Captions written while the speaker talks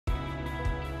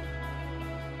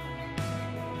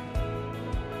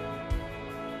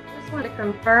want to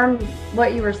confirm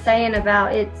what you were saying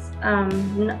about it's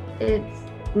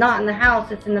not in the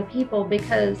house, it's in the people,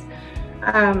 because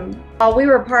while we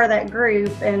were part of that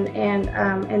group, and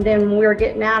then when we were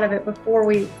getting out of it, before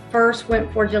we first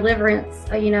went for deliverance,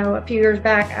 a few years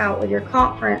back out with your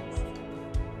conference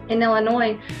in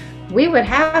Illinois, we would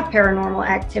have paranormal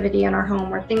activity in our home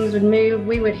where things would move.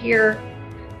 We would hear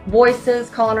voices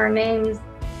calling our names,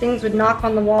 things would knock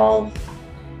on the walls.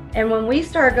 And when we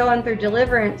started going through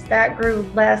deliverance, that grew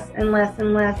less and less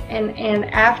and less. And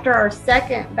after our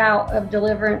second bout of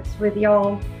deliverance with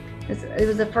y'all, it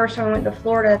was the first time we went to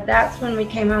Florida, that's when we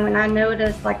came home, and I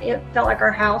noticed like it felt like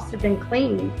our house had been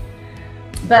cleaned.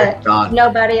 But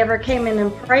nobody ever came in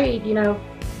and prayed,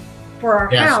 for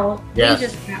our house. Yes. We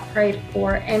just got prayed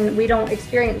for, and we don't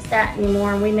experience that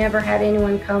anymore. And we never had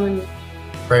anyone come and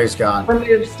praise God,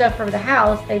 remove stuff from the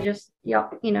house. They just,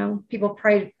 people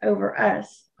prayed over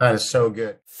us. That is so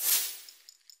good.